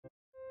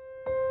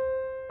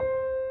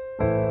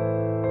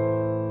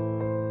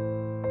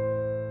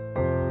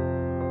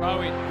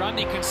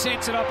Grundy can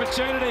sense an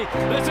opportunity.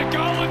 There's a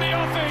goal in the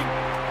offing.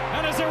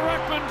 And as a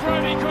ruckman,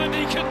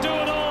 Grundy can do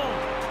it all.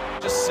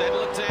 Just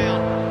settle it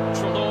down.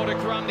 Treloar to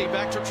Grundy,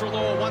 back to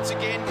Treloar. Once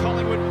again,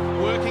 Collingwood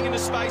working into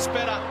space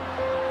better.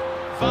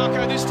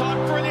 Varco this time,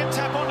 brilliant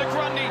tap onto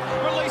Grundy.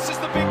 Releases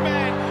the big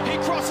man. He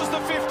crosses the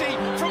 50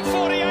 from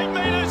 48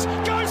 metres.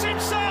 Goes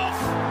himself.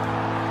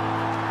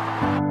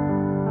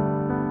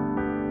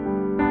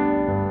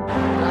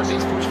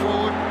 Grundy's pushed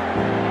forward.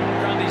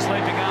 Grundy's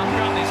leaping up.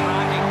 Grundy's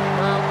marking.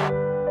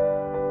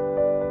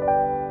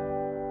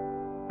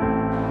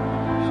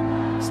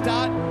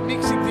 Start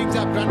mixing things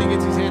up. Grundy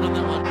gets his hand on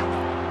that one.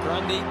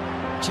 Grundy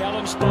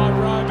challenged by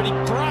Rowe, but he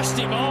brushed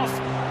him off.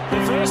 The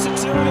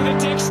versatility that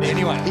takes.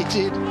 Anyway, he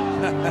did.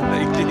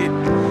 He did.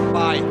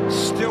 Bay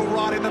still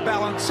right in the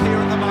balance here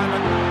at the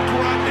moment.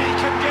 Grundy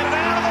can get it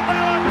out of the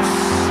balance.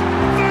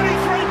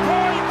 33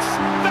 points.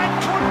 That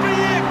could be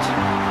it.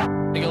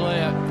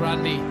 Nicolia,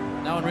 Grundy.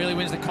 No one really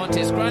wins the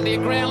contest. Grundy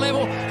at ground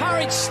level.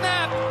 Hurried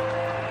snap.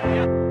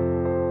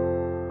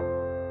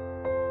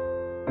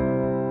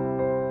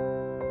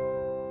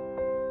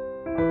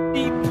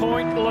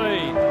 Point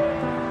lead.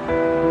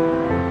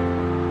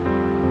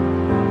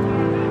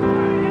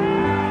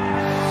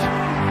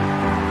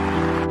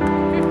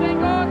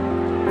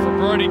 For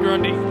Brodie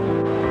Grundy.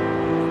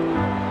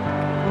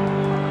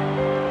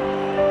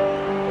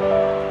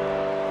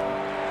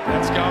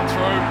 That's gone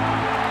through.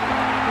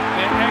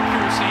 Their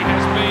accuracy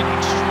has been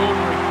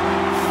extraordinary.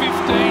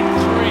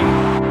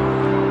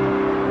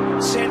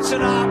 15-3. Sets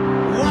it up.